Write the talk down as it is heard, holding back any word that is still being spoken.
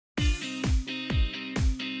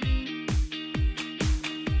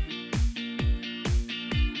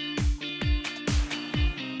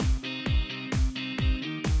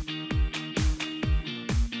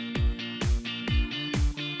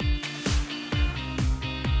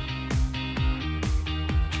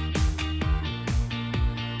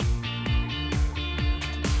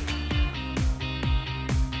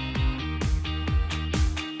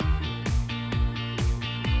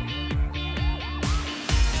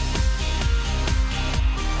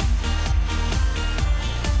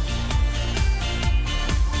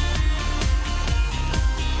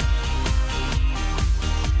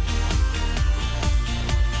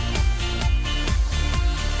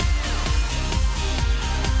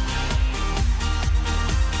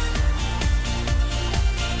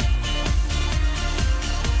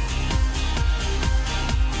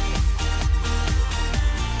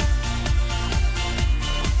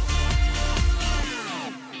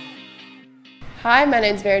Hi, my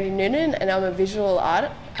name's VERITY NUNAN and I'm a visual art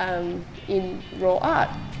in raw art.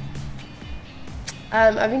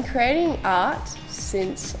 I've been creating art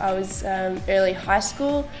since I was early high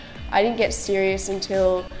school. I didn't get serious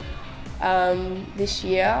until this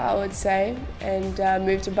year, I would say, and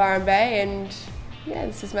moved to Byron Bay, and yeah,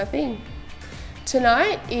 this is my thing.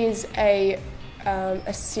 Tonight is a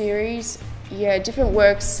series, different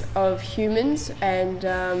works of humans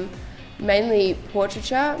and mainly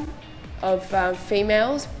portraiture of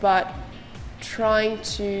females, but trying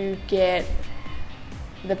to get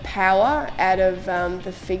the power out of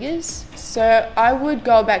the figures. So I would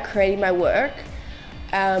go about creating my work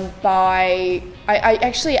I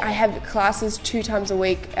have classes 2 times a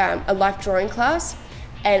week, a life drawing class,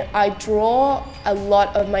 and I draw a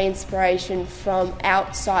lot of my inspiration from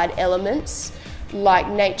outside elements like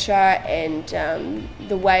nature and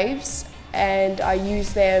the waves, and I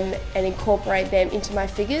use them and incorporate them into my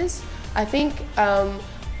figures. I think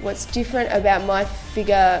what's different about my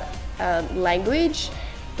figure language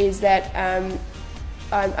is that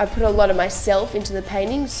I put a lot of myself into the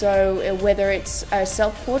painting, so whether it's a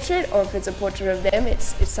self-portrait or if it's a portrait of them,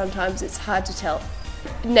 sometimes it's hard to tell.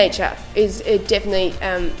 Nature is definitely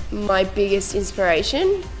my biggest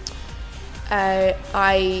inspiration. From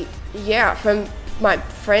my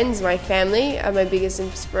friends, my family are my biggest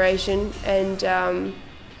inspiration, and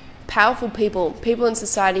powerful people in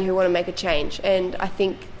society who want to make a change. And I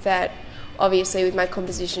think that obviously with my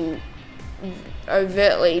composition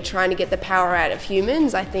overtly trying to get the power out of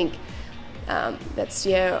humans, I think that's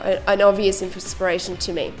an obvious inspiration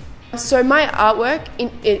to me. So my artwork,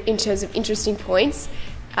 in terms of interesting points,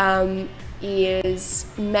 is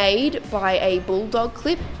made by a bulldog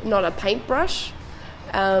clip, not a paintbrush.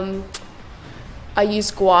 I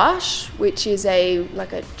use gouache, which is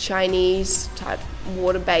like a Chinese type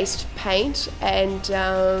water-based paint, and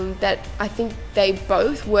that I think they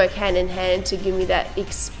both work hand in hand to give me that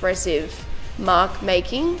expressive mark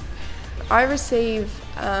making. I receive,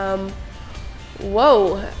 I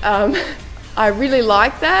really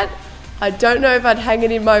like that. I don't know if I'd hang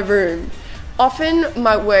it in my room. Often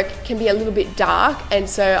my work can be a little bit dark, and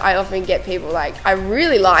so I often get people like, I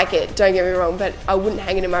really like it, don't get me wrong, but I wouldn't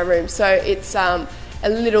hang it in my room. So it's a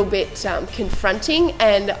little bit confronting,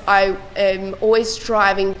 and I am always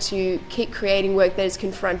striving to keep creating work that is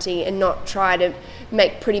confronting and not try to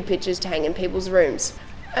make pretty pictures to hang in people's rooms.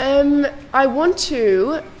 I want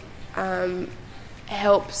to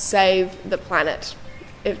help save the planet,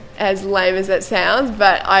 as lame as that sounds,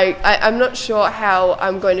 but I'm not sure how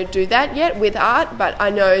I'm going to do that yet with art, but I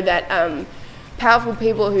know that powerful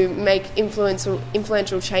people who make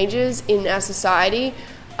influential changes in our society,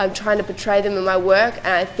 I'm trying to portray them in my work, and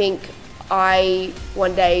I think I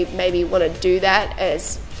one day maybe want to do that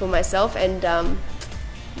as for myself and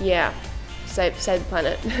save the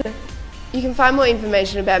planet. You can find more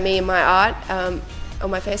information about me and my art on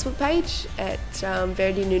my Facebook page at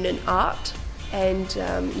VERITY NUNAN Art, and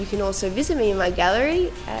you can also visit me in my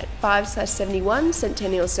gallery at 5/71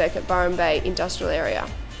 Centennial Circuit, Byron Bay Industrial Area.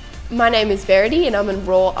 My name is VERITY and I'm a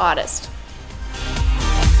raw artist.